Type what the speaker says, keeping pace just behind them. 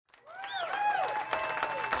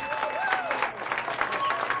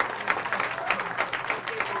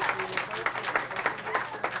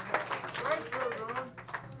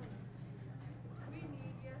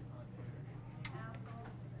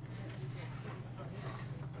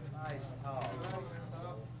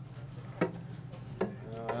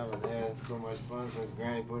one since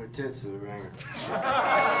Granny put her tits to the ringer.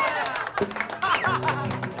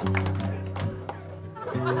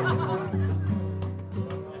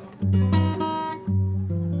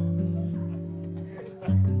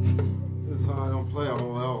 This song I don't play a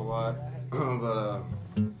whole hell of a lot, but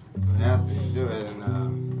they asked me to do it, and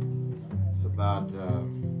it's about,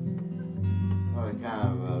 well, it kind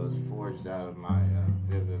of was forged out of my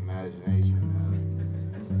vivid imagination.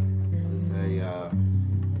 It was a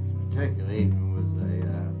particular evening was a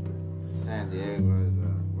San Diego, was a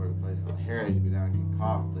workplace called Heritage, go down and get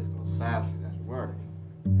coffee, a place called Sasser, that's work.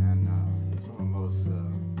 And some of the most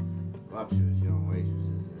voluptuous young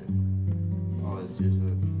waitresses, oh, it's just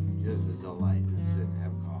a delight to sit and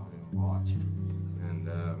have coffee and watch. And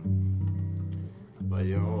but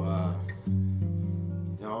you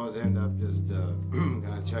always end up just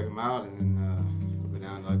gonna check them out and then go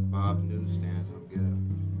down to like Bob's newsstand, so get a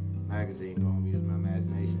magazine, go home, use my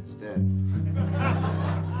imagination instead.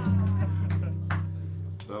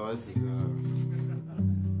 So this is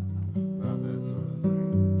about that sort of thing.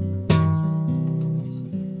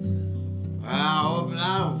 I hope that I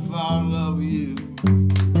don't fall in love with you.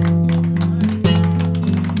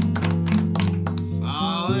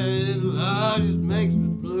 Falling in love just makes me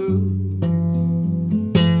blue.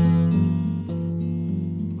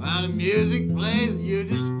 While the music plays and you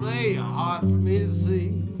display your heart for me to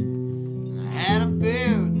see. I had a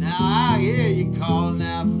beer, but now I hear you calling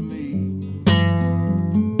out for me.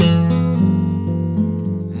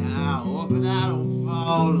 And I hope that I don't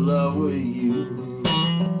fall in love with you.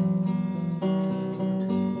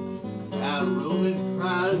 Now the room is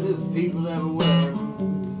crowded, there's people everywhere.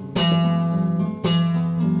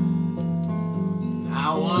 I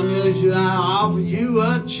wonder, should I offer you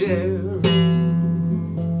a chair?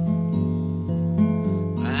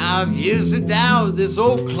 Now if you sit down with this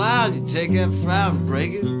old clown, you take that frown and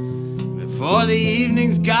break it. Before the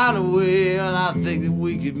evening's gone away, and I think that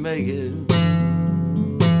we could make it.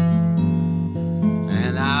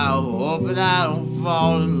 And I hope that I don't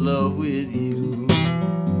fall in love with you.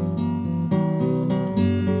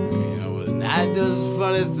 You know, the night does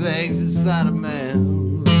funny things inside a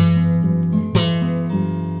man.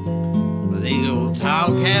 But these old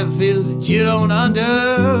tomcat feelings that you don't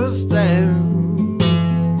understand.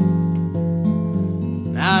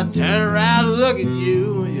 I turn around and look at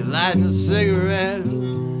you, and you're lighting a cigarette.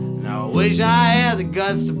 And I wish I had the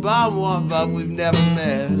guts to bomb one, but we've never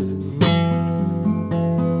met.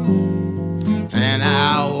 And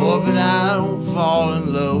I hope that I don't fall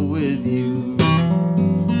in love with you.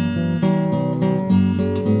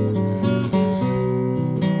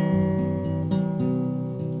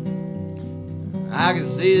 I can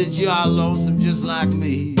see that you are lonesome just like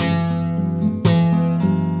me.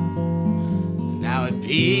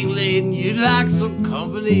 Being late and you'd like some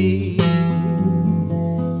company. I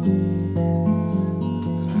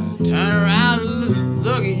turn around and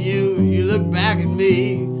look at you, you look back at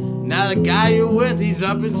me. Now the guy you're with, he's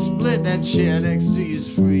up and split, that chair next to you's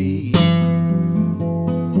free.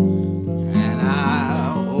 And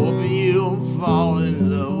I hope you don't fall in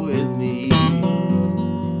love with me.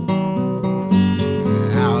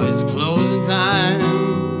 Now it's closing time,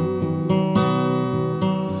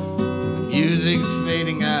 the music's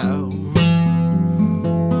fading out,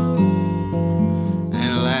 and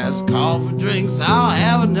the last call for drinks, I'll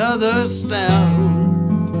have another stout.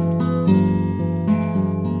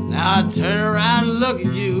 Now I turn around and look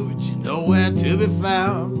at you, but you're nowhere to be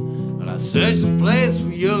found. But I search the place for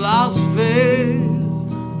your lost face,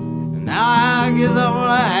 and now I guess I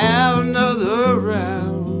wanna have another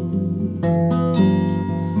round.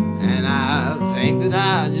 And I think that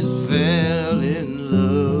I just fell in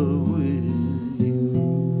love.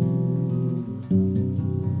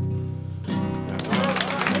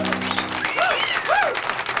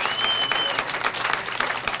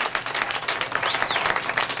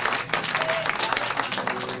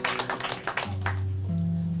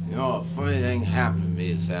 A funny thing happened to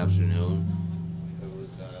me this afternoon. It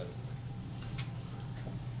was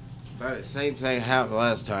the same thing happened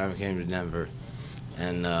last time I came to Denver,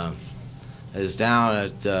 and it was down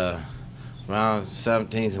at around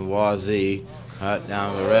 17th and Wazee, right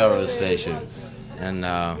down the railroad station, and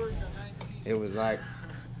it was like,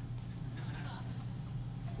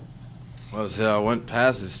 well, so I went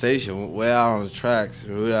past the station, went way out on the tracks,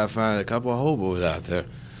 and who did I find? A couple of hobos out there.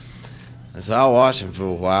 And so I watched him for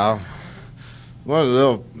a while. One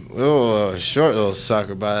little short little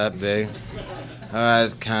sucker about that big. I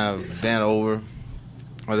was kind of bent over.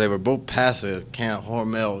 Or they were both passing a can of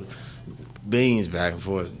Hormel beans back and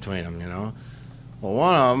forth between them, you know. Well,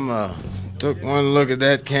 one of them took one look at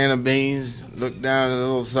that can of beans, looked down at the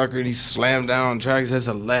little sucker, and he slammed down on the track. He said, "That's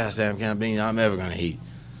the last damn can of beans I'm ever going to eat."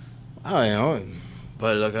 Oh, you know, and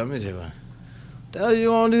Buddy looked at me and said, "What the hell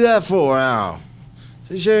you want to do that for now?" I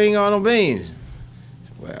said, "Sure ain't got no beans." I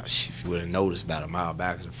said, "Well, if you would have noticed about a mile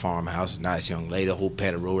back at the farmhouse, a nice young lady, a whole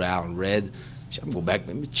pan of Rhode Island Reds. I'm going to go back and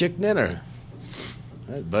make me chicken dinner."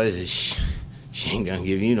 Buddy said, "She ain't going to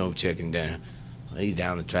give you no chicken dinner." Well, he's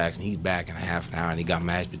down the tracks, and he's back in a half an hour, and he got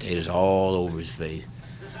mashed potatoes all over his face.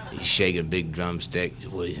 He's shaking a big drumstick. He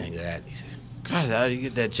said, "What do you think of that?" He said, "God, how did you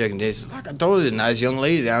get that chicken dinner?" He said, "Like I told you, a nice young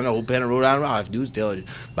lady down the whole pen of Rhode Island. All I have to do is tell her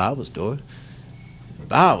Bible story."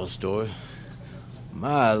 Bible story?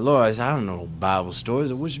 My Lord, I said, "I don't know no Bible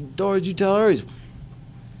stories." Which story did you tell her? He said,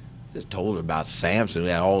 "Just told her about Samson who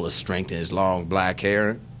had all the strength in his long black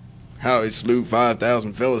hair. How he slew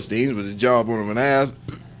 5,000 Philistines with his jawbone of an ass."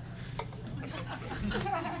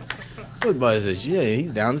 Everybody says, "Yeah,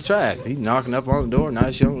 he's down the track. He's knocking up on the door.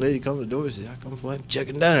 Nice young lady comes to the door. He says, 'I come for that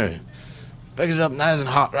chicken dinner. Pick it up nice and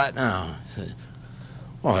hot right now.' I said,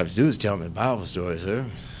 'All I have to do is tell me a Bible story, sir.'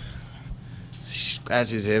 He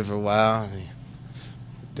scratched his head for a while.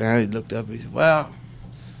 And he looked up. He said, 'Well,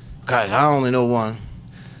 guys, I only know one.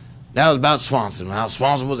 That was about Swanson. Now,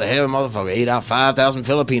 Swanson was a heavy motherfucker. Ate out 5,000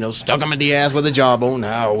 Filipinos, stuck them in the ass with a jawbone.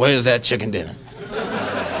 Now, where's that chicken dinner?'"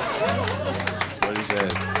 That's what he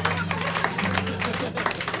said.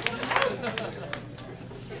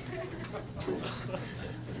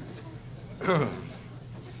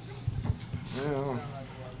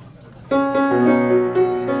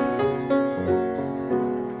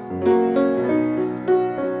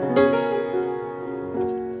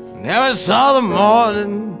 Never saw the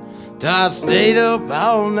morning till I stayed up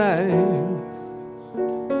all night.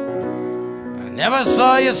 I never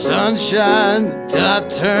saw your sunshine till I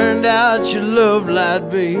turned out your love light,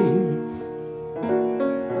 babe.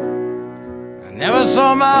 I never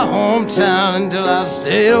saw my hometown until I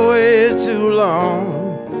stayed away too long.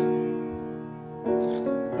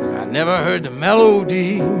 I never heard the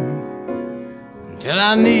melody until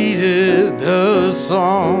I needed the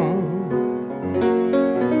song.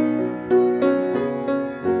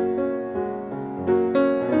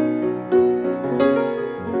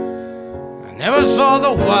 Never saw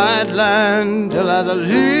the white line till I was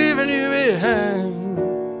leaving you behind.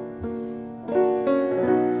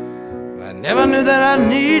 I never knew that I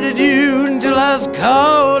needed you until I was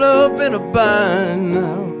caught up in a bind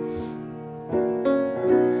now.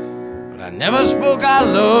 But I never spoke "I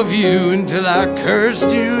love you" until I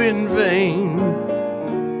cursed you in vain.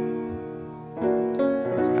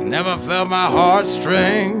 I never felt my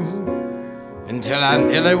heartstrings until I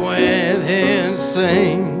nearly went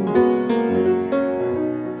insane.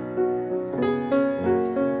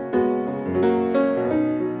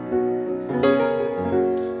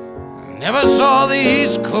 Never saw the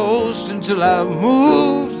East Coast until I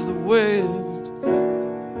moved to the West.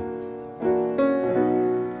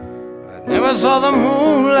 I never saw the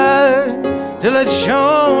moonlight till it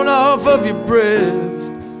shone off of your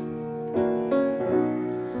breast.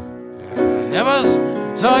 I never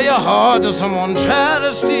saw your heart till someone tried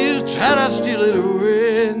to steal it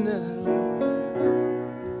away.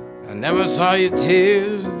 I never saw your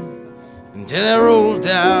tears until they rolled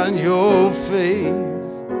down your face.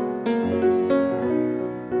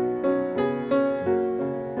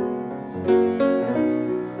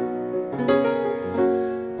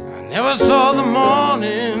 Never saw the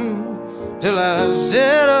morning till I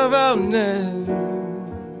said about now.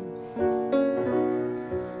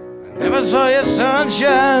 I never saw your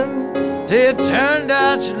sunshine till you turned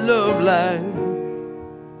out your love light.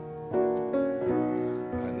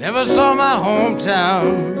 I never saw my hometown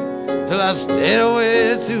till I stayed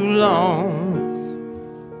away too long.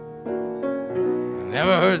 I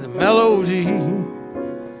never heard the melody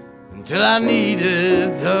until I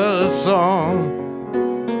needed the song.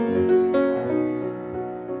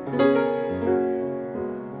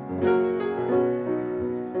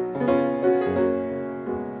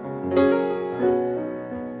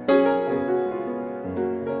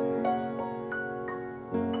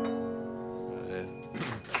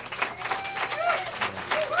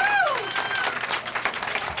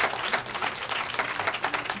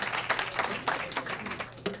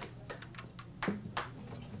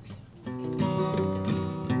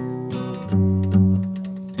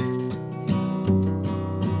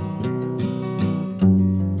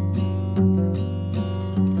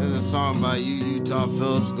 By Utah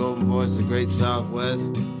Phillips, Golden Voice, the Great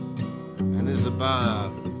Southwest, and it's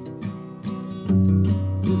about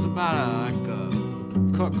like a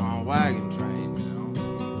cook on a wagon train, you know.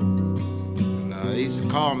 And they used to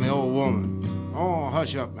call me old woman. Oh,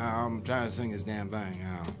 hush up now. I'm trying to sing this damn thing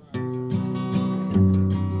now.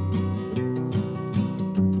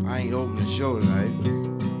 I ain't opening the show tonight.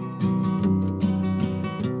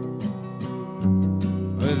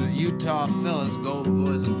 This is Utah Fellas, Golden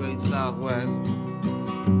Voice of Great Southwest.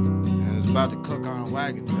 And it's about to cook on a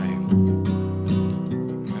wagon train.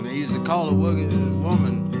 And they used to call a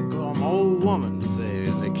woman, they call them old woman.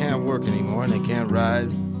 They can't work anymore and they can't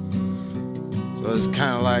ride. So it's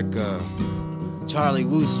kind of like Charlie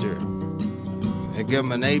Wooster. They give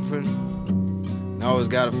them an apron, and always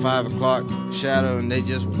got a 5 o'clock shadow, and they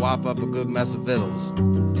just whop up a good mess of victuals.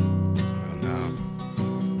 And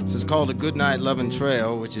this is called the Goodnight Lovin'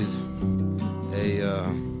 Trail, which is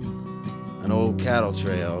an old cattle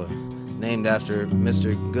trail named after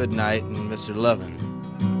Mr. Goodnight and Mr. Lovin'.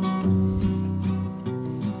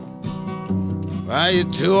 Well,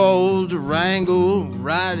 you're too old to wrangle,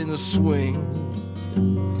 ride in the swing.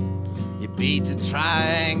 You beat the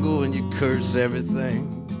triangle and you curse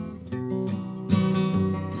everything.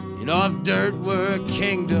 You know, if dirt were a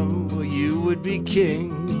kingdom, well, you would be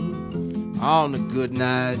king. On the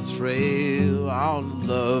Goodnight Trail, on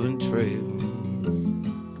the Lovin' Trail.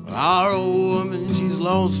 Well, our old woman, she's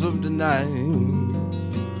lonesome tonight.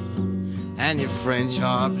 And your French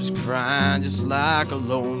harp is crying just like a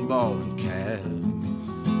lone bawling calf.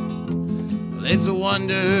 Well, it's a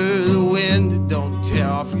wonder the wind don't tear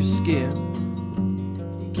off your skin.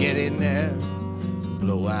 Get in there and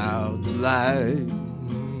blow out the light.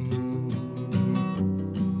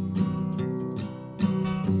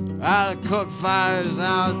 Well, the cook fire's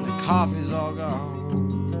out and the coffee's all gone.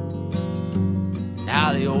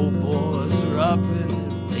 Now the old boys are up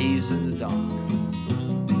and raising the dawn.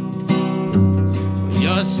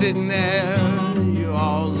 You're sitting there, you're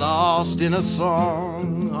all lost in a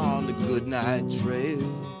song on the Goodnight Trail,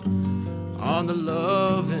 on the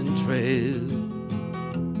Lovin' Trail.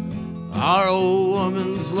 Our old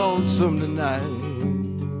woman's lonesome tonight.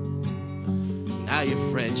 Now your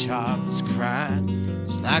French harp is crying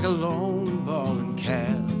just like a lone bawling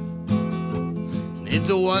calf. And it's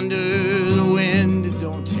a wonder the wind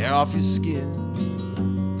don't tear off your skin.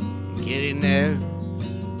 Get in there,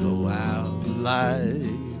 blow out the light.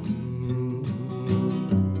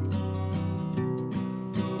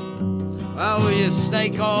 Well, you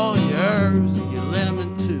snake all your herbs and you let them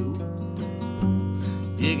in two.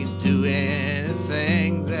 You can do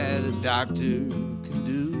anything that a doctor can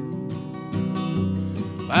do.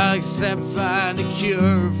 Well, except find a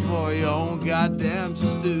cure for your own goddamn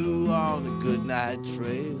stew on the Goodnight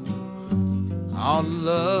Trail, on the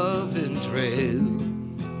Lovin' Trail.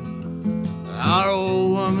 Our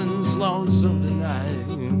old woman's lonesome tonight,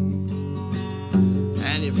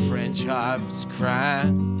 and your French harp is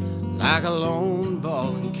crying like a lone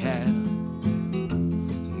bawling calf.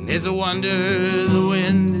 And it's a wonder the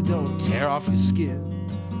wind don't tear off your skin.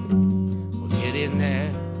 Well, get in there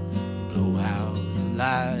and blow out the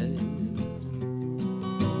light.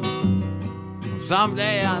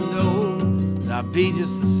 Someday I know that I'll be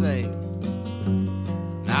just the same.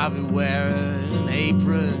 I'll be wearing an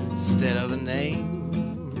apron instead of a name.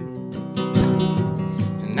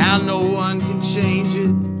 And now no one can change it,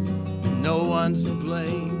 and no one's to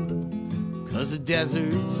blame. 'Cause the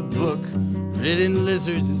desert's a book written in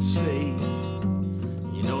lizards and sage.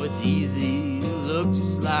 You know it's easy to look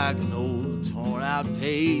just like an old torn out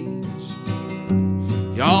page.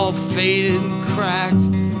 You're all faded and cracked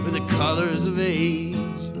with the colors of age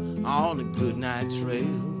on the Goodnight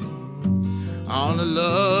Trail, on the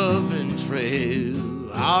Lovin' Trail.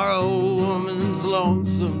 Our old woman's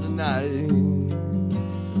lonesome tonight,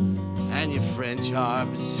 and your French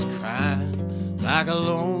harp is just crying like a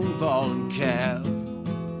lone bawling calf.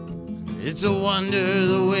 It's a wonder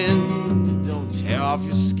the wind don't tear off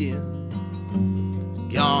your skin.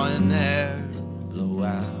 Get on in there, blow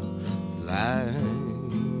out the light.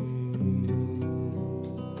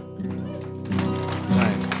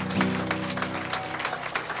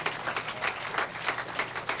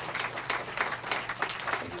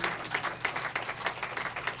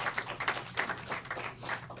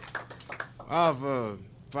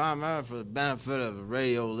 Primarily for the benefit of a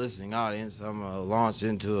radio listening audience, I'm going to launch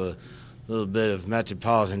into a little bit of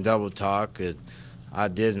Metropolitan double talk that I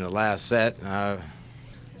did in the last set.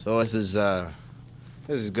 So this is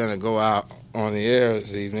going to go out on the air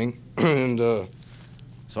this evening. And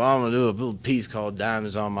so I'm going to do a little piece called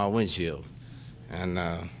Diamonds on My Windshield. And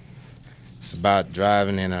it's about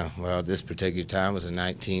driving in well, this particular time was a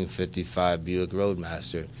 1955 Buick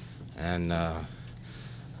Roadmaster. And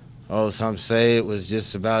some say it was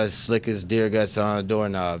just about as slick as deer guts on a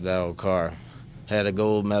doorknob, that old car. Had a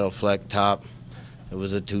gold metal fleck top. It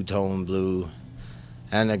was a two-tone blue.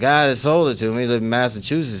 And the guy that sold it to me lived in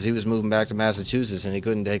Massachusetts. He was moving back to Massachusetts, and he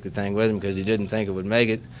couldn't take the thing with him because he didn't think it would make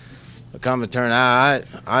it. But come to turn out,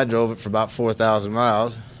 I drove it for about 4,000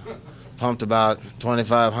 miles, pumped about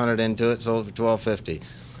 2,500 into it, sold it for $1,250.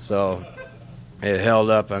 So it held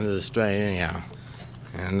up under the strain anyhow.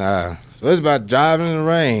 And so it's about driving in the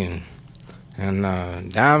rain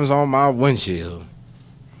and diamonds on my windshield.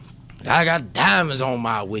 I got diamonds on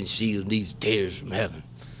my windshield, these tears from heaven.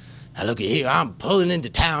 Now look at here, I'm pulling into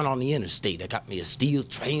town on the interstate. I got me a steel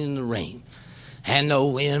train in the rain, and the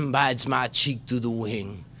wind bites my cheek through the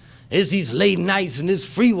wing. It's these late nights and this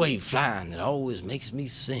freeway flying that always makes me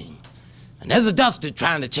sing. And there's a duster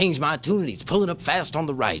trying to change my tune, and he's pulling up fast on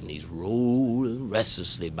the right, and he's rolling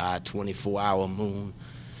restlessly by a 24-hour moon.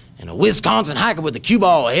 And a Wisconsin hiker with a cue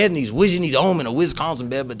ball head, and he's wishing he's home in a Wisconsin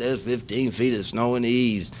bed, but there's 15 feet of snow in the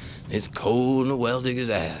east. It's cold in the well digger's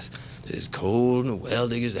ass. It's cold in the well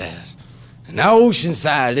digger's ass. And now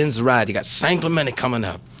Oceanside ends the ride. You got San Clemente coming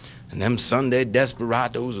up. And them Sunday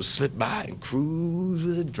desperados will slip by and cruise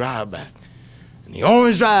with a drive-back. And the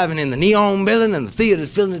orange driving in the neon building and the theater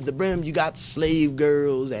filling at the brim. You got slave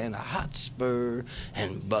girls and a hot spur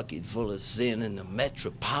and bucket full of sin in the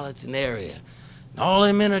metropolitan area. And all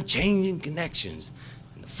them interchanging connections.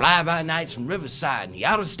 And the fly-by-nights from Riverside and the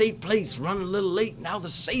out-of-state place running a little late. Now the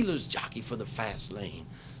sailors jockey for the fast lane.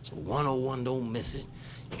 So 101 don't miss it.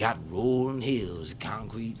 You got rolling hills,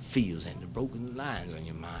 concrete fields, and the broken lines on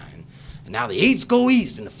your mind. And now the 8s go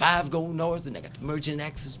east and the 5s go north, and they got the merchant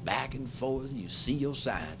axis back and forth. You see your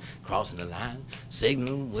sign crossing the line,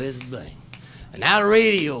 signaling with a bling. And now the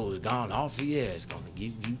radio's gone off the air. It's gonna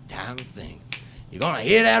give you time to think. You're gonna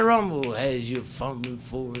hear that rumble as you're fumbling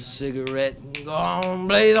for a cigarette, and you go on,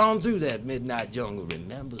 blaze on through that midnight jungle.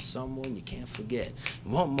 Remember someone you can't forget.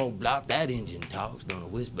 One more block, that engine talk's gonna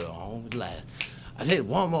whisper home at last. I said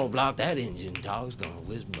one more block, that engine talk's gonna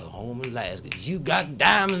whisper home at last. 'Cause you got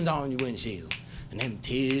diamonds on your windshield and them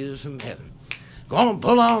tears from heaven. Go on,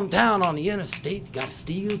 pull on town on the interstate. You got a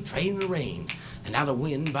steel train in the rain. And now the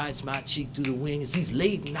wind bites my cheek through the wing. It's these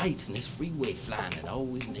late nights and this freeway flying that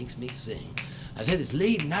always makes me sing. I said it's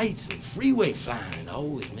late nights and freeway flying, it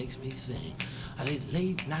always makes me sing. I said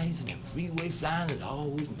late nights and freeway flying, it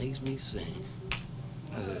always makes me sing.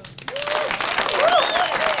 That's it.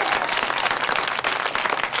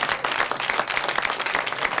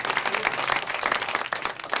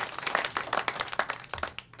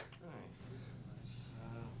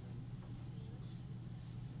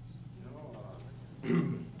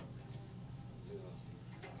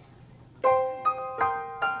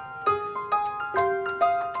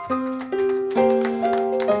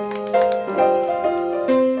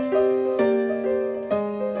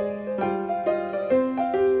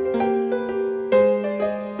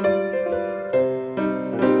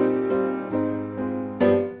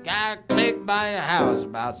 By your house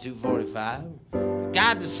about 2:45.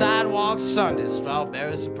 Got the sidewalk Sunday,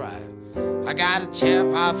 strawberry surprise. I got a chair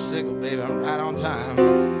popsicle, baby, I'm right on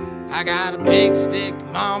time. I got a big stick,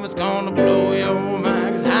 mom, it's gonna blow your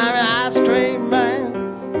mind. 'Cause I'm an ice cream man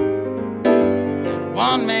and a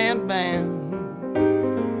one-man band.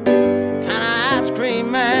 Some kind of ice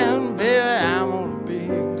cream man, baby, I'm gonna be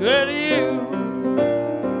good to you.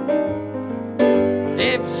 But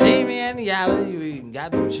if you see me in the alley, you ain't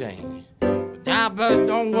got no change. But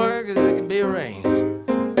don't worry, 'cause it can be arranged.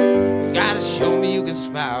 You gotta show me you can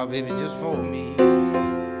smile, baby, just for me.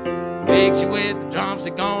 Fix you with the drums,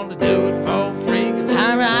 they're gonna do it for free. 'Cause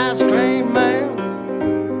I'm an ice cream man,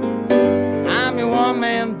 I'm your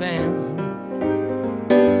one-man band.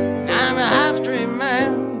 And I'm an ice cream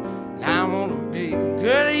man, and I'm gonna be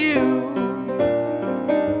good to you.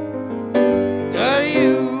 Good to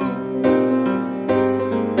you.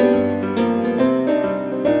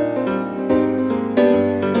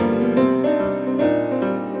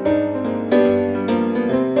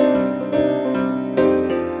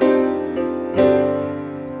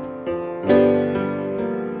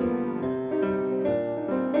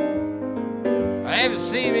 If you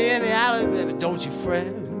see me in the alley, baby, don't you fret.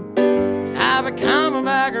 I'll be coming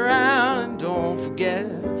back around, and don't forget,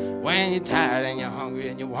 when you're tired and you're hungry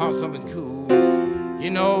and you want something cool,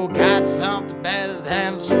 you know, got something better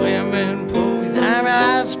than a swimming pool. 'Cause I'm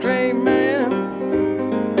an ice cream man,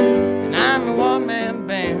 and I'm a one-man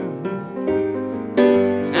band.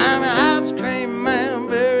 And I'm an ice cream man,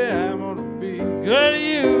 baby, I'm gonna be good to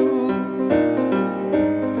you.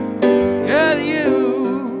 Good to you.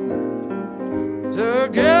 So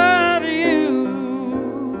good to you,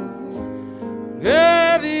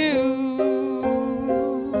 good to you.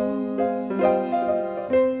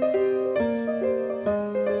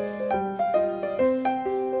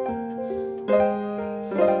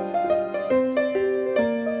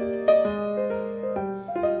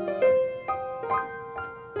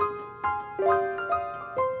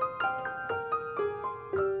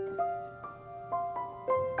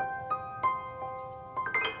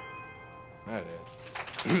 That is.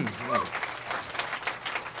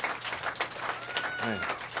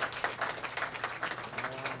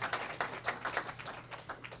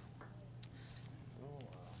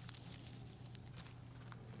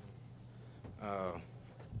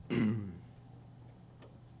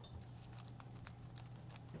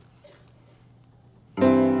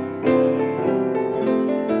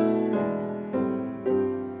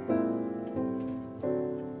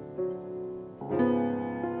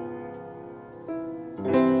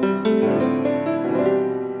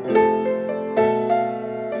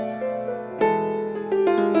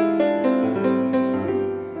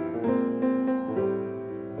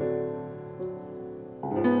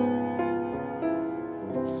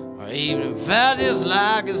 Evening felt just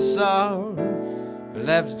like a star,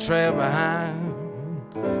 left a trail behind.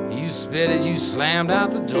 You spit as you slammed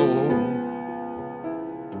out the door.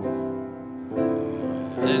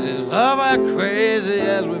 This is love like crazy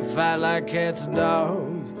as we fight like cats and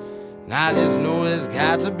dogs. And I just know there's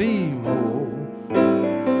got to be more.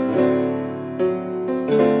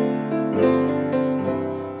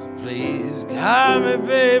 So please call me,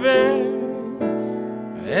 baby,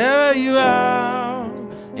 wherever you are.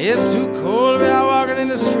 It's too cold to be out walking in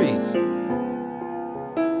the streets. Do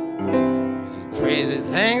crazy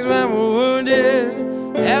things when we're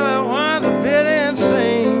wounded. Everyone's a bit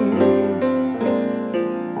insane.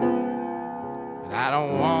 But I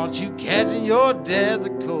don't want you catching your death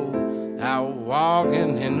of cold out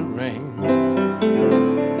walking in the rain.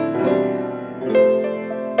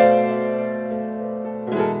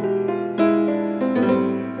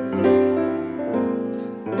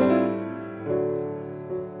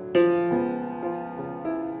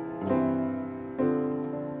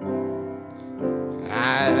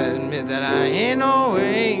 I admit that I ain't no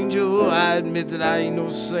angel. I admit that I ain't no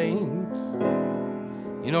saint.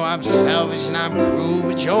 You know I'm selfish and I'm cruel,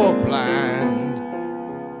 but you're blind.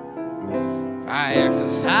 If I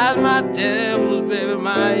exercise my devils, baby,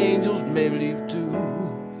 my angels may leave too.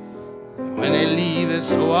 And when they leave, it's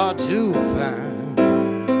so hard to find.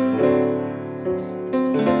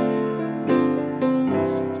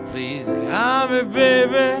 So please call me,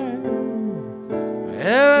 baby,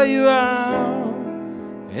 wherever you are.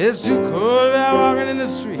 It's too cold without walking in the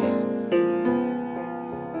streets.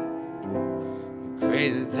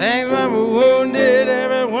 Crazy things when we're wounded,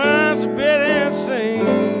 everyone's a bit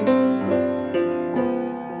insane.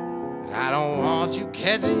 But I don't want you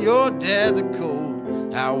catching your death of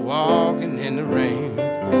cold out walking in the rain.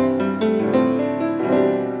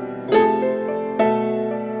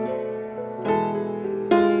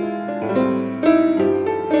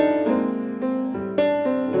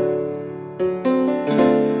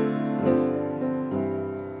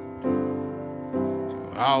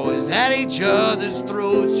 Always at each other's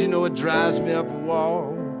throats, you know it drives me up a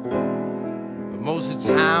wall. But most of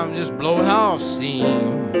the time, just blowing off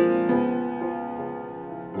steam.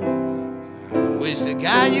 I wish to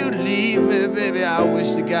God you'd leave me, baby. I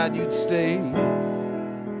wish to God you'd stay.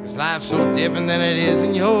 'Cause life's so different than it is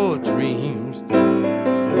in your dreams.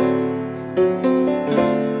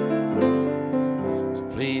 So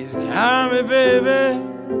please call me, baby,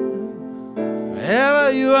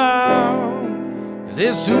 wherever you are. 'Cause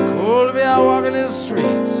it's too cold to be out walking in the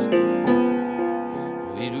streets.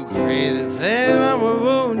 We do crazy things when we're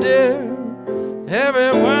wounded.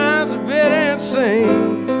 Everyone's a bit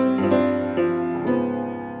insane.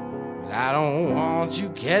 But I don't want you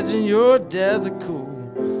catching your death of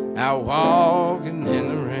cold out walking in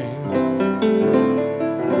the rain.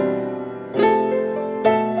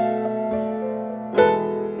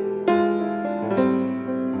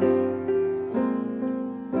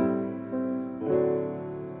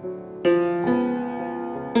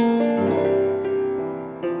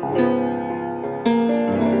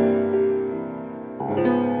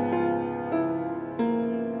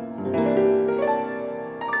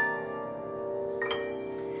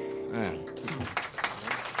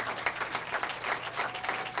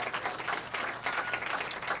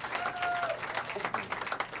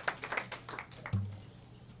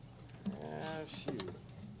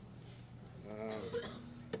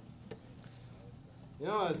 You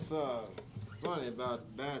know, it's funny about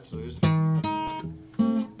bachelors.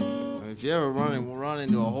 If you ever run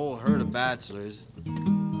into a whole herd of bachelors,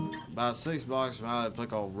 about 6 blocks from out, a place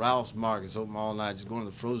called Ralph's Market. It's open all night, just going to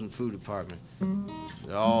the frozen food department.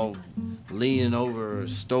 They're all leaning over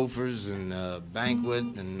Stofers and Banquet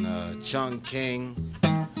and Chung King,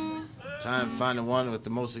 trying to find the one with the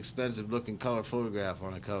most expensive looking color photograph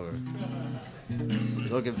on the cover.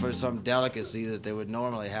 Looking for some delicacy that they would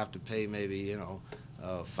normally have to pay maybe,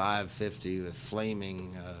 $5.50 with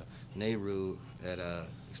flaming Nehru at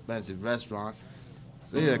expensive restaurant.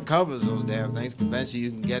 It covers those damn things. Conventionally,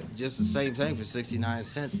 you can get just the same thing for 69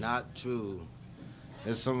 cents. Not true.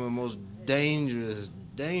 There's some of the most dangerous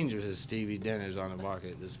TV dinners on the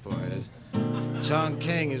market at this point. Chung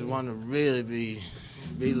King is one to really be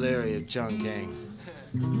leery of Chung King.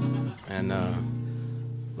 And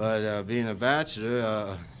but being a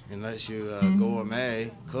bachelor, unless you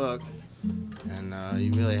gourmet cook, and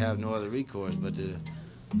you really have no other recourse but to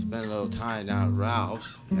spend a little time down at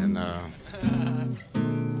Ralph's. And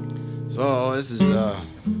so this is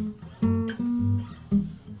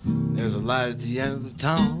there's a light at the end of the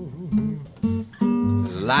tunnel.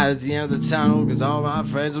 There's a light at the end of the tunnel, 'cause all my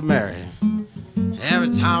friends are married. Every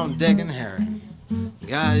Tom, Dick, and Harry.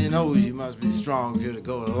 God, you know you must be strong if you're to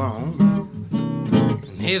go alone.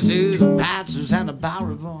 And here's to the bachelors and the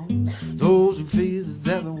bowery bones, those who feel that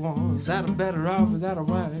they're the ones that are better off without a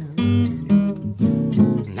wife.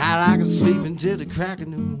 Night I can sleep until the crack of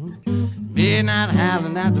noon, midnight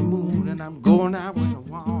howling at the moon, and I'm going out when I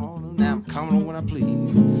want, and I'm coming when I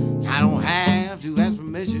please. I don't have to ask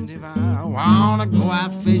permission if I wanna go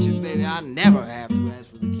out fishing, baby. I never have to ask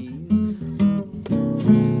for the keys.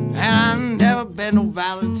 And I never been no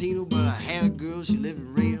Valentino, but I had a girl, she lived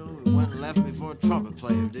in Reno, and went and left me for a trumpet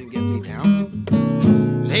player, didn't get me down.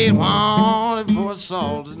 They wanted for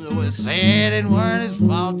assault, and though it said it weren't his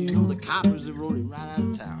fault, you know the coppers that rode him right out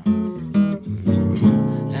of town.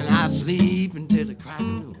 And I sleep until the crack of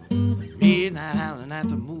noon, midnight howling at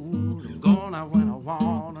the moon. I'm going out when I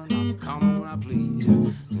want, and I'm coming when I please.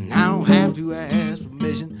 And I don't have to ask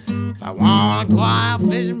permission if I want to go out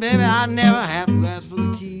fishing, baby. I never have to ask for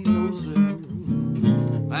the keys, no sir.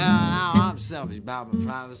 Well, now I'm selfish about my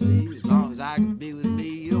privacy. As long as I can be with me,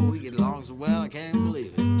 you know, we get along so well I can't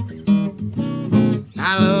believe it.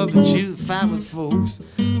 I love to chew the fat with folks.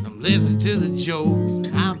 I'm listening to the jokes.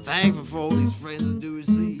 I'm thankful for all these friends that do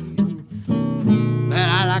receive. But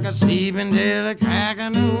I like to sleep until the crack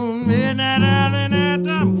of noon, midnight howling at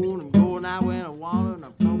the moon. I'm going out when I want, and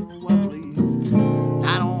I'm coming when I please.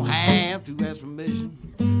 I don't have to ask permission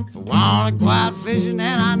if I want to go out fishing,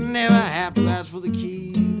 and I never have to ask for the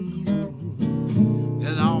keys.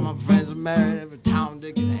 'Cause all my friends are married, every Tom,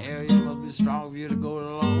 Dick, and Harry. You must be strong for you to go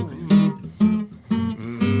alone.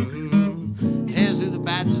 Here's to the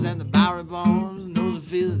bachelors and the Bowery bones, and those who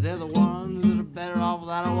feel that they're the ones that are better off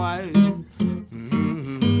without a wife.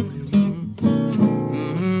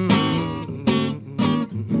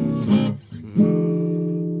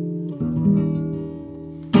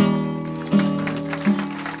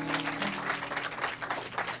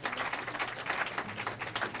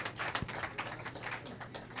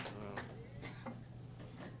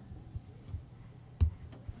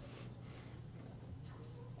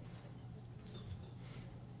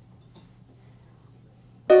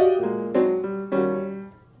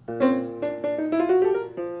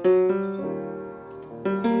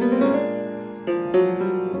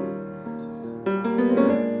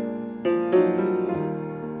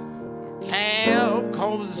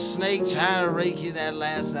 Trying to rake you that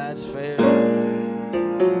last night's fare.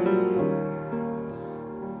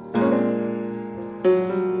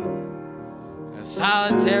 A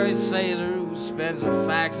solitary sailor who spends the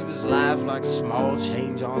facts of his life like small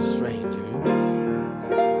change on a stranger.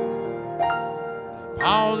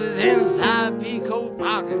 Pauses inside a peacoat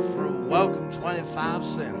pocket for a welcome 25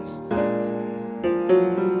 cents.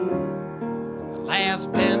 The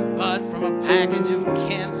last bent butt from a package of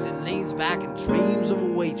Kents, and leans back and dreams of a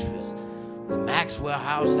waitress with Maxwell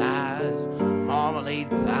House eyes, marmalade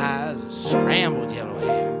thighs, and scrambled yellow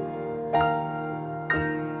hair.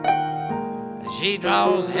 And she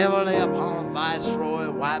draws heavily upon a viceroy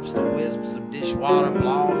and wipes the wisps of dishwater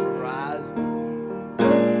blonde from her eyes.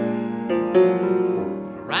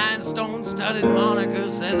 A rhinestone-studded moniker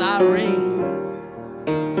says Irene.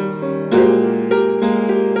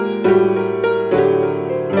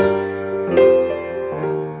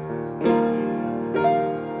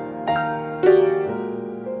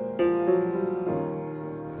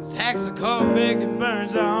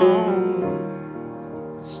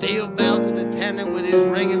 Steel belted attendant with his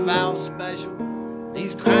ringing valve special.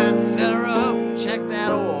 He's crying to fill her up and check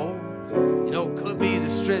that oil. You know, it could be a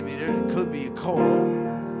distributor, it could be a coil.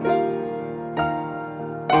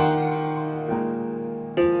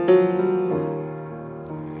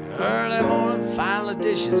 Early morning final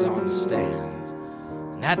editions on the stands.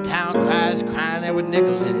 And that town crier's crying there with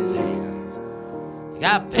nickels in his hands. You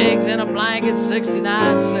got pigs in a blanket,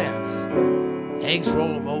 69 cents. Eggs,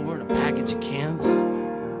 roll them over in a package of Kents.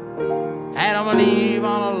 Adam and Eve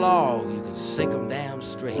on a log, you can sink them down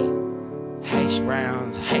straight. Hash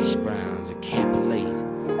browns, I can't be late.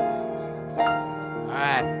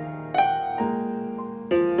 right.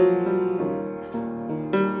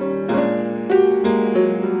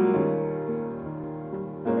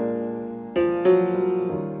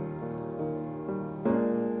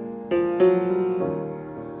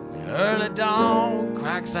 Early dawn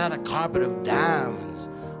cracks out a carpet of diamonds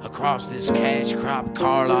across this cash crop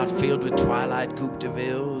car lot filled with twilight Coupe de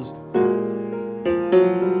Villes.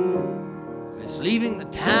 It's leaving the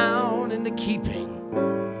town in the keeping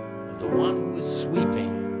of the one who was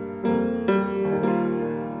sweeping.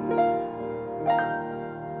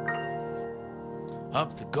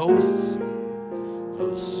 Up the ghosts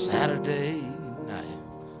of Saturday night.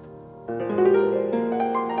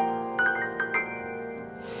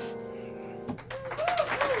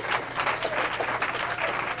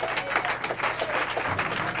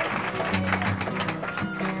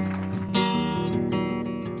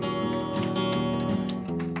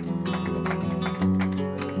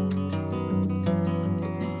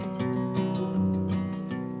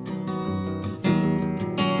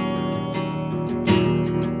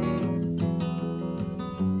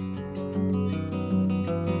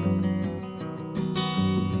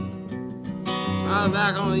 I was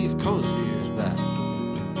back on the East Coast a few years back,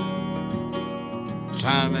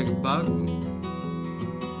 trying to make a buck.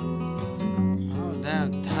 Oh,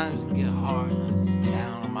 damn, times get hard and I was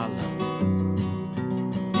down on my luck.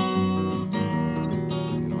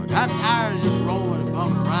 I got tired of just rolling and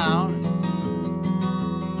bumming around.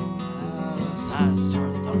 I decided to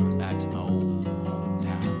start thumbing back to my old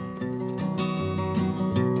hometown.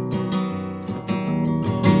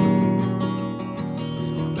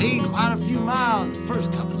 Made quite a few miles in the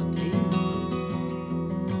first couple of days.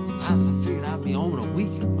 I figured I'd be home in a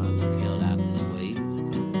week if my luck held out this way.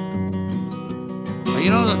 But you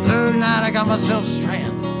know, the third night I got myself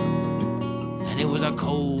stranded, and it was a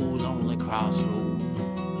cold, lonely crossroad,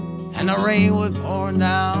 and the rain was pouring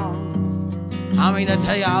down. I mean, I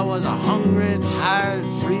tell you, I was a hungry, tired,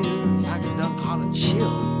 freezing. In fact, I done caught a chill.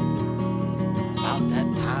 About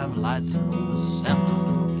that time, lights of an old semi.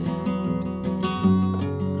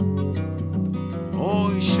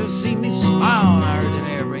 Oh, you should see me smile when I heard them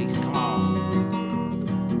air brakes come on.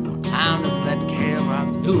 I climbed up that cab, I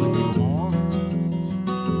knew it didn't warm.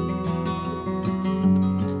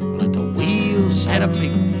 Let the wheels set a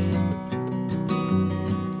picnic.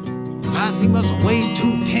 Guys, he must have weighed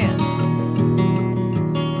 210.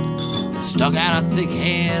 Stuck out a thick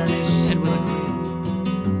hand and he said with a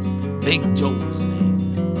grin, Big Joe was his name.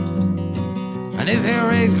 And his air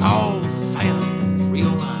rig's called Phantom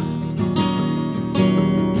 309.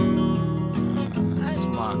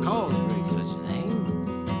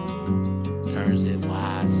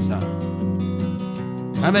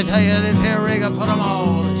 Let me tell you, this here rig will put them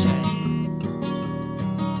all to shame.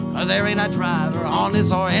 Cause there ain't a driver on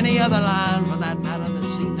this or any other line for that matter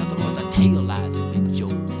that's seen nothing but the tail lights of Big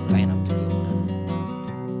Joe Phantom 309.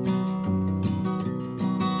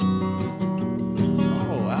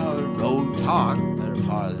 Oh, I was road talk the better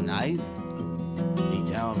part of the night. He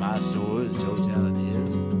telling my story, Joe telling his.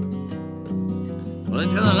 Well,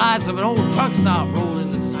 until the lights of an old truck stop rolled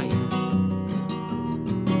into sight.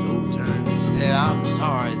 I'm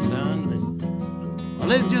sorry, son, but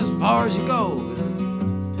well, it's just as far as you go.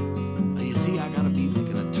 Well, you see, I gotta be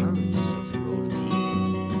making a turn just up the road a piece.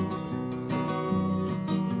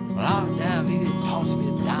 Well, I was down, he didn't toss me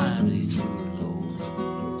a dime as he threw it low.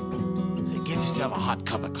 Said, get yourself a hot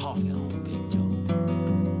cup of coffee on, Big Joe.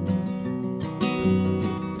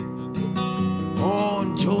 Oh,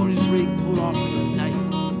 and Joe and his rig pulled off in the night.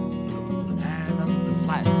 And nothing but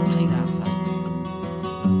flat, it was clean outside.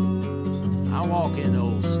 I walk in the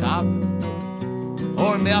old stop,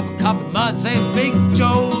 pouring me up a cup of mud, saying, Big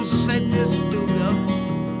Joe's setting this dude up.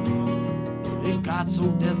 It got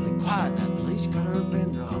so deathly quiet in that place, you could have heard a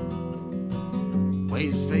pin drop.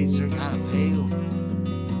 Wade his face turned kind of pale.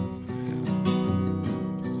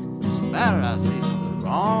 What's the matter? I say, something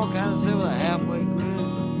wrong? Kind of say with a halfway grin.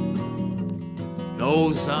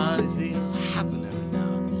 No, son, you see, it'll happen every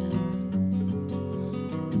now and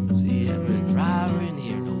then. See, every driver in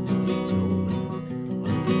here knows.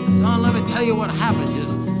 Son, let me tell you what happened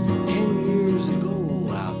just 10 years ago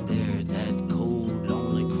out there at that cold,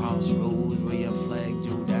 lonely crossroads where you flagged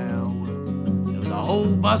Joe down. There was a whole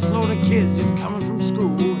busload of kids just coming from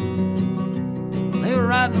school. They were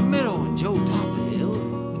right in the middle when Joe topped the hill.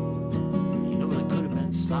 You know, they could have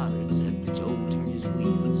been slaughtered except for Joe turned his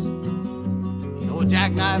wheels. You know, a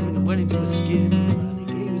jackknife when he went into a skid, and he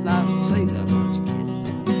gave his life to save that bunch of kids.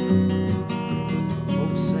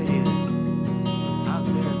 Folks say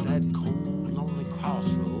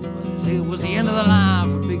it was the end of the line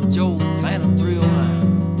for Big Joe Phantom 309.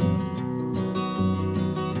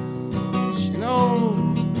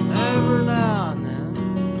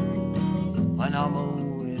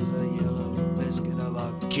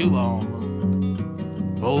 shoe-all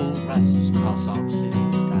moon, roll rises across our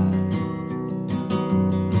city sky.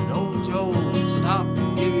 And old Joe stopped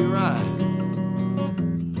and give you a ride.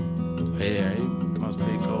 Yeah, he must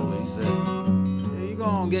be cold. He said, "Hey, you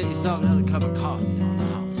gonna get yourself another cup of coffee on the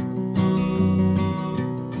house.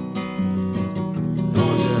 So I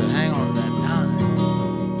want you to hang on to that dime.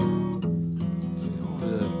 So I want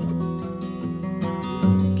you to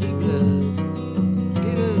keep it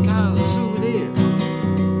as a kind of a souvenir.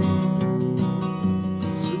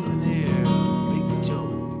 Souvenir, Big Joe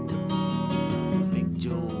family.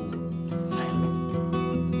 Joe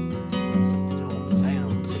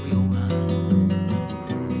family, 309.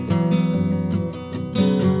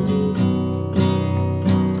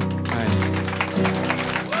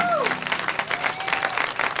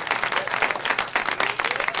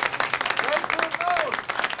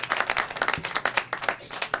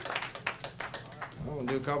 I'm gonna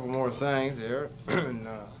do a couple more things here. And,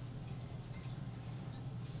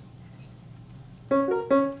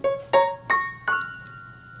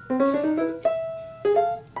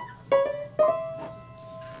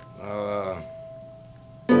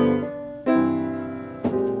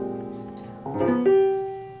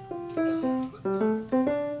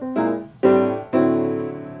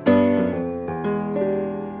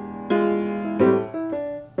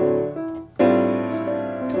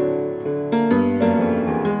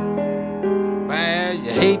 Well,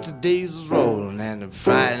 you hate the diesels rolling and the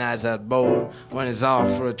Friday nights out bowling when it's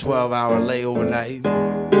off for a 12-hour layover night.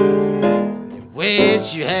 You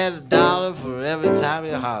wish you had $1 for every time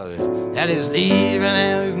you hollered that he's leaving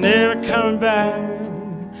and he's never coming back.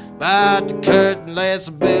 But the curtain lets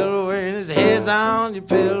a billow and his head's on your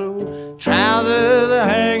pillow, trousers are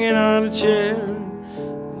hanging on a chair.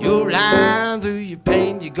 You're lying through your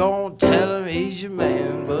pain, you're gonna tell him he's your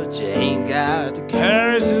man, but you ain't got the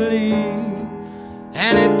courage to leave.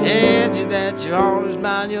 And it tells you that you're on his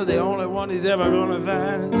mind, you're the only one he's ever gonna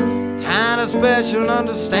find. Kinda special and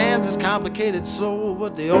understands his complicated soul,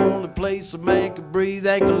 but the only place a man can breathe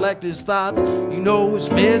and collect his thoughts, you know it's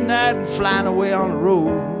midnight and flying away on the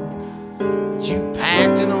road. But you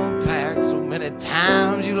packed and unpacked so many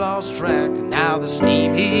times you lost track, and now the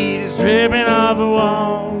steam heat is dripping off the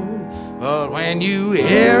wall. But when you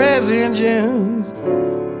hear his engines,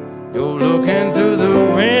 you're looking through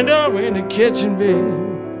the window in the kitchen bed.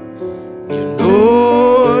 You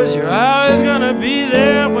know you're always gonna be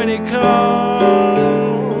there when he calls.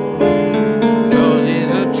 'Cause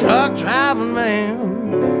he's a truck driving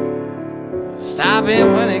man, stop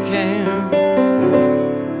him when he can.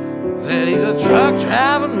 Said he's a truck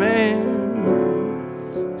driving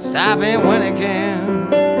man, stop him when he can.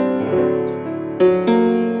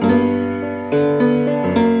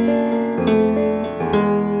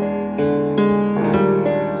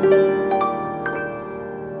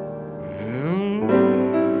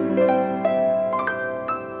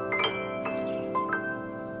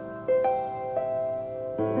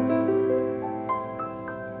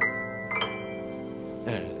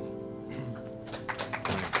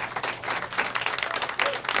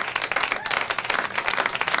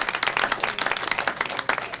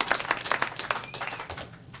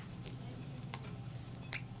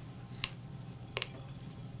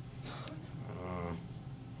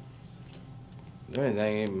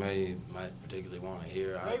 Anything you might particularly want to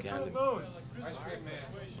hear, I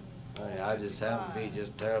just happen to be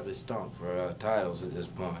just terribly stumped for titles at this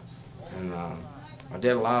point. And I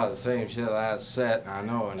did a lot of the same shit last set, I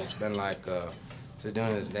know, and it's been like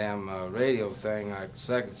doing this damn radio thing, like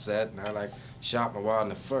second set, and I like shot my wad in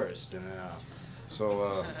the first. And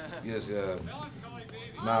so just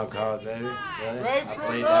Melancholy, baby. I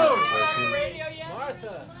played that the first one.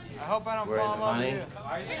 Martha. I hope I don't We're in the fall on money. you.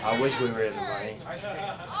 I wish we were in the money.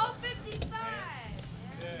 Oh, 55.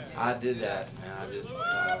 I did that, and I just.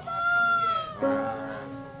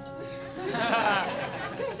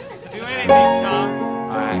 Do anything, Tom.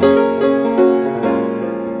 All right.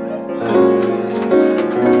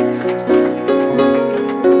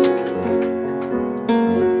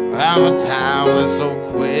 Well, my time went so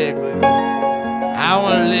quickly. I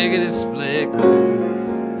went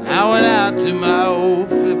lickety-splickly. I went out to my old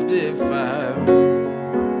 55.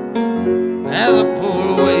 As I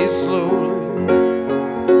pulled away slowly,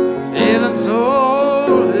 feeling so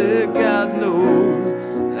lonely, God knows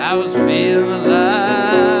that I was feeling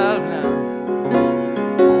alive now.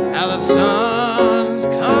 Now the sun's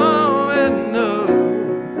coming up.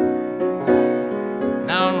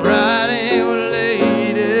 Now I'm riding with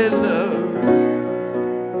lady love.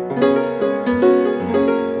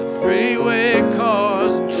 The freeway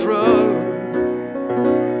cars and trucks.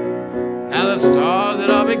 Now the stars that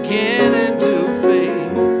are beginning to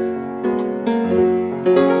fade.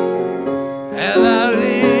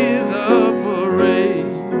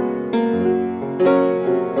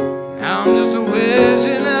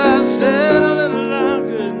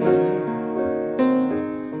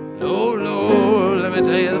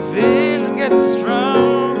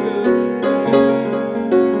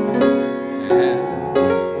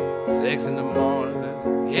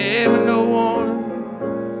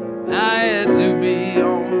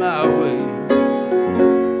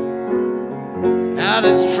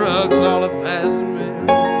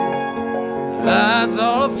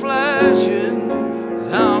 flashing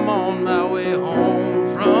as I'm on my way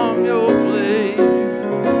home from your place.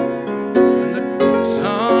 And the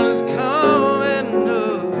sun is coming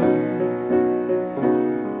up,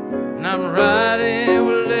 and I'm riding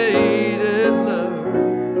with lady love,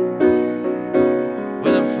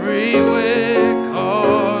 with a freeway,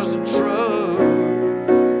 cars and trucks,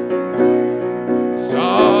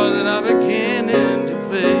 stars that are beginning to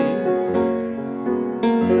fade.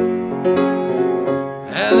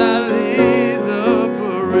 As I lead the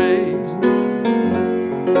parade,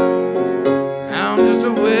 I'm just a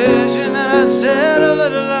wishing that I stayed a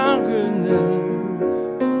little longer now.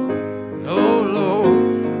 No,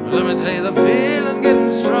 Lord, but let me tell you, the feeling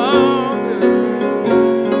getting stronger.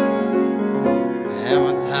 And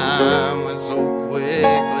my time went so quickly,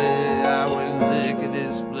 I went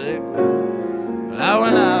lickety-splickly. But I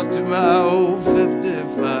went out to my old 55.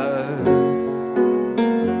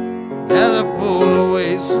 As I pulled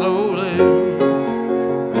away slowly,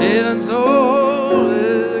 feeling so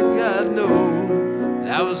holy, God knows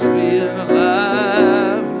that I was feeling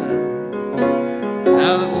alive now.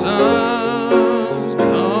 Now the sun's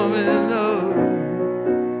coming up,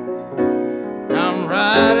 I'm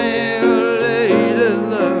riding with lady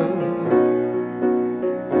love.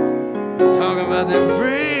 I'm talking about them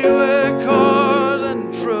freeway cars and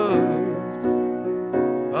trucks,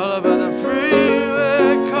 all about the freeway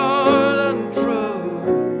cars and trucks,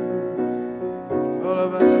 all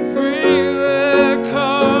about the freeway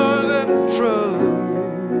cars and trucks.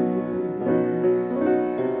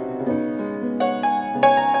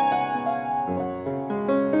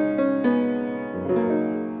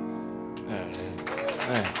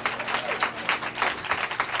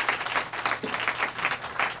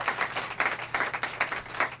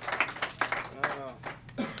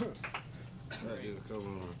 Do a couple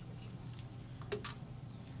more.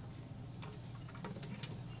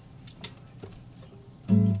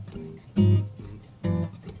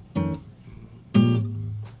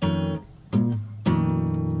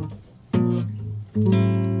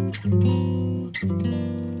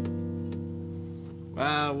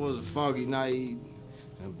 Well, it was a foggy night,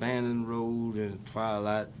 an abandoned road, and a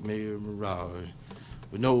twilight mirror mirage,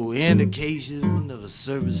 with no indication of a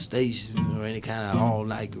service station or any kind of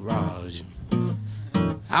all-night garage.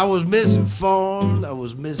 I was misinformed, I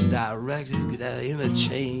was misdirected, that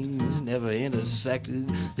interchange never intersected,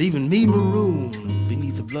 leaving me marooned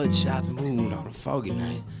beneath the bloodshot moon on a foggy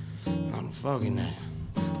night, on a foggy night.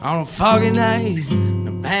 On a foggy night, an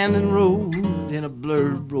abandoned road in a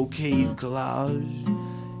blurred brocade collage.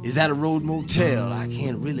 Is that a road motel? I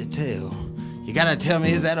can't really tell. You gotta tell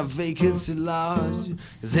me, is that a vacancy lodge?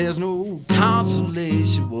 'Cause there's no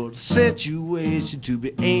consolation for the situation to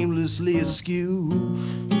be aimlessly askew.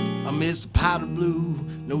 Amidst the powder blue,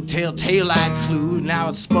 no telltale light clue. Now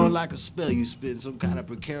it's spun like a spell you spin, some kind of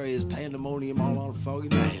precarious pandemonium all on a foggy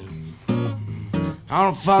night. On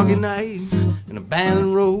a foggy night, an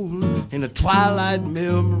abandoned road, in a twilight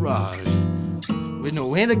mirror mirage, with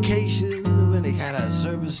no indication of any kind of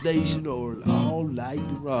service station or an all-night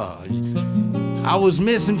garage. I was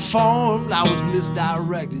misinformed, I was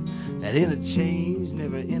misdirected, that interchange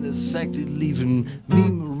never intersected, leaving me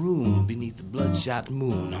marooned beneath the bloodshot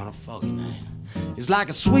moon on a foggy night. It's like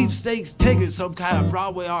a sweepstakes ticket, some kind of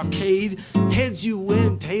Broadway arcade. Heads you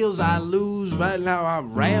win, tails I lose. Right now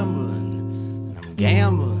I'm rambling, I'm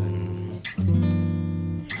gambling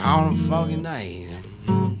on a foggy night.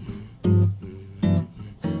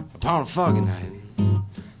 Upon a foggy night,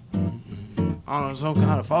 on some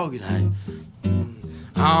kind of foggy night,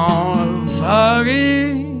 on a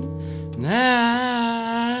foggy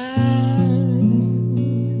night.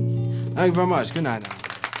 Thank you very much. Good night now.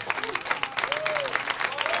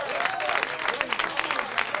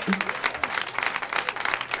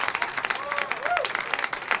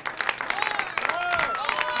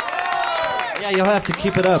 Yeah, you'll have to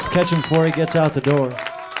keep it up. Catch him before he gets out the door.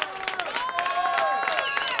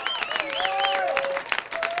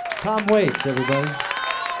 Tom Waits, everybody.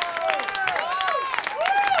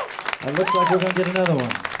 It looks like we're going to get another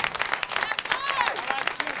one.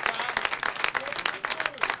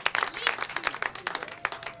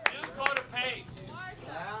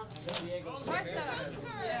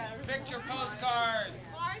 Picture postcard.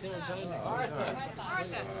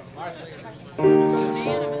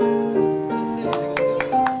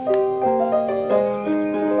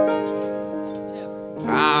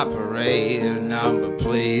 Operator number,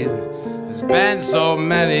 please. It's been so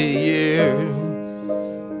many years.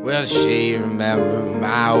 Will she remember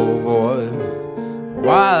my old voice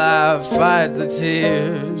while I fight the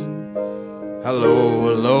tears? Hello,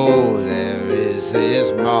 hello, there is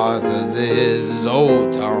this Martha, this is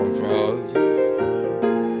old Tom Frost.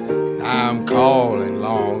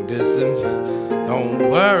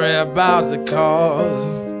 about the cause,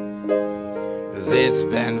 'cause it's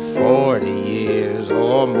been 40 years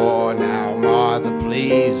or more now. Martha,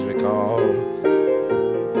 please recall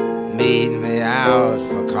meeting me out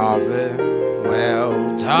for coffee.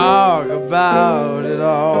 We'll talk about it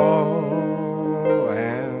all.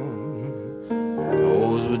 And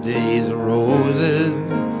those were days of roses,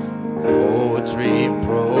 poetry and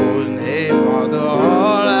prose. And hey, Martha,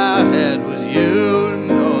 all I had was you,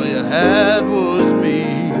 and all you had was me.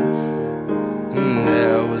 And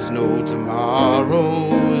there was no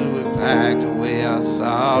tomorrows. We packed away our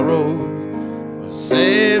sorrows. We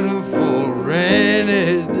saved them for a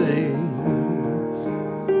rainy day.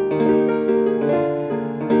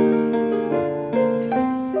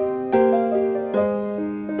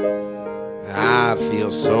 I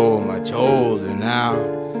feel so much older now,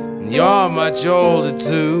 and you're much older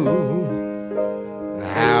too. And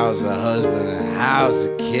how's the husband and how's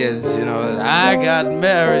the kids, you know, that I got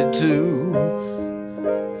married to?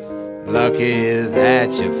 Lucky that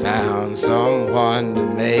you found someone to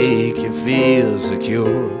make you feel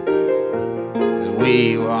secure. 'Cause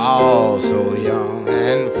we were all so young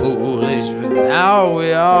and foolish, but now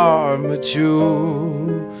we are mature.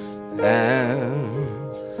 And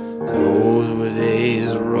those were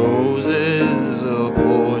days of roses, of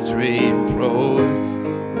poetry and prose.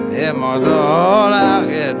 Yeah, Martha, all I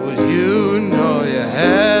had was you, and all you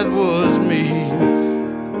had was me.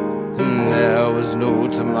 And there was no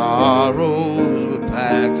tomorrows. We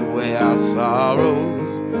packed away our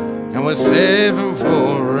sorrows, and we saved them for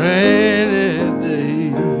a rainy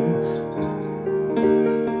day.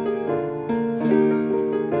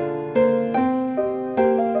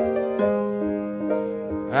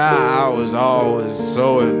 I was always so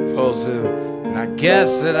impulsive, and I guess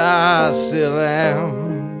that I still am.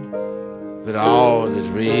 But all that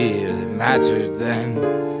really mattered then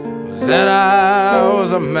was that I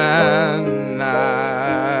was a man.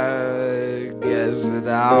 I guess that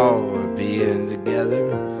our being together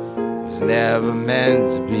was never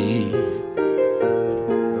meant to be.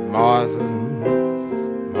 But Martha,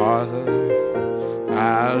 Martha,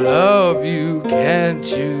 I love you, can't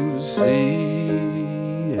you see?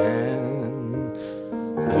 And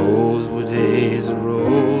those were days of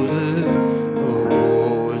roses, of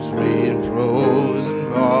poetry and prose. And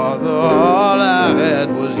Martha, all I had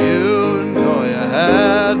was you, and all you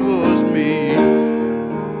had was me.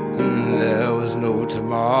 And there was no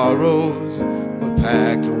tomorrows. We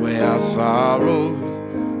packed away our sorrows,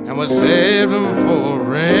 and we saved them for a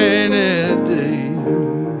rainy day.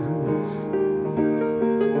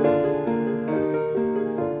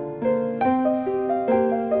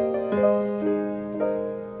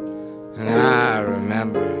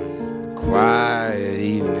 Quiet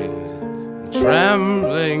evenings,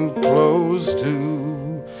 trembling close to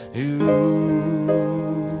you.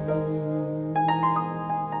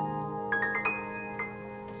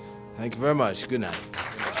 Thank you very much. Good night.